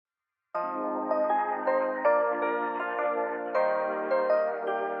Hello,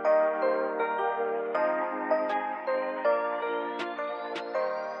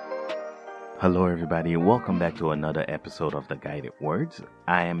 everybody, and welcome back to another episode of The Guided Words.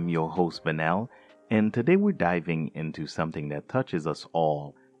 I am your host, Benel, and today we're diving into something that touches us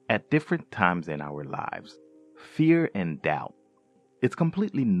all at different times in our lives: fear and doubt. It's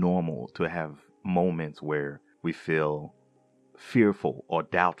completely normal to have moments where we feel fearful or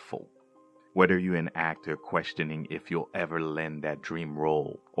doubtful. Whether you're an actor questioning if you'll ever land that dream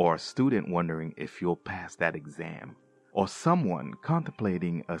role, or a student wondering if you'll pass that exam, or someone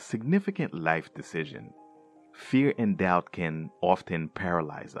contemplating a significant life decision, fear and doubt can often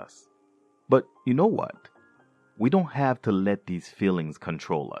paralyze us. But you know what? We don't have to let these feelings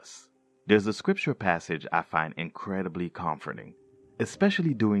control us. There's a scripture passage I find incredibly comforting,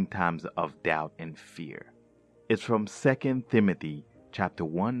 especially during times of doubt and fear. It's from 2 Timothy chapter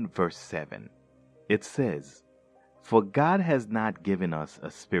 1 verse 7. It says, "For God has not given us a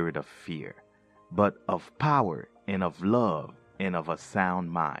spirit of fear, but of power and of love and of a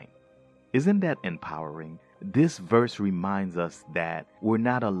sound mind." Isn't that empowering? This verse reminds us that we're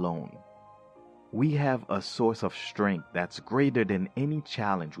not alone. We have a source of strength that's greater than any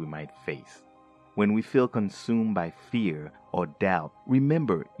challenge we might face. When we feel consumed by fear or doubt,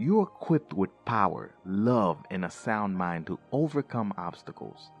 remember you're equipped with power, love, and a sound mind to overcome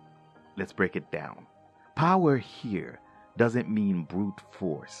obstacles. Let's break it down. Power here doesn't mean brute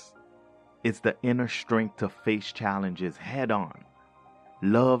force. It's the inner strength to face challenges head on.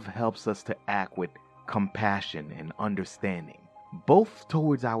 Love helps us to act with compassion and understanding, both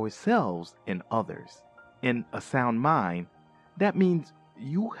towards ourselves and others. In a sound mind, that means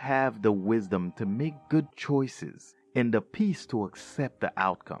you have the wisdom to make good choices and the peace to accept the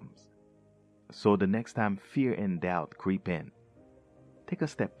outcomes. So the next time fear and doubt creep in, take a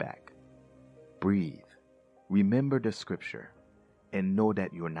step back, breathe, remember the scripture, and know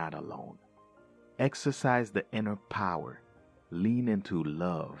that you're not alone. Exercise the inner power, lean into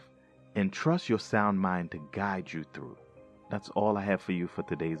love, and trust your sound mind to guide you through. That's all I have for you for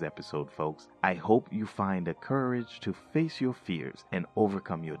today's episode, folks. I hope you find the courage to face your fears and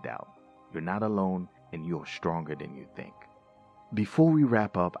overcome your doubt. You're not alone, and you're stronger than you think. Before we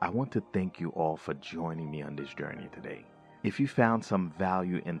wrap up, I want to thank you all for joining me on this journey today. If you found some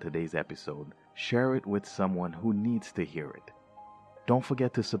value in today's episode, share it with someone who needs to hear it. Don't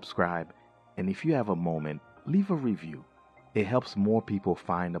forget to subscribe, and if you have a moment, leave a review. It helps more people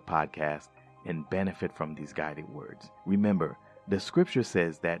find the podcast and benefit from these guided words. Remember, the scripture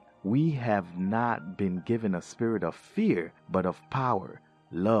says that we have not been given a spirit of fear, but of power,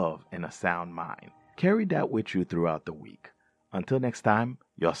 love, and a sound mind. Carry that with you throughout the week. Until next time,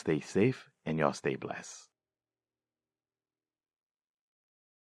 y'all stay safe and y'all stay blessed.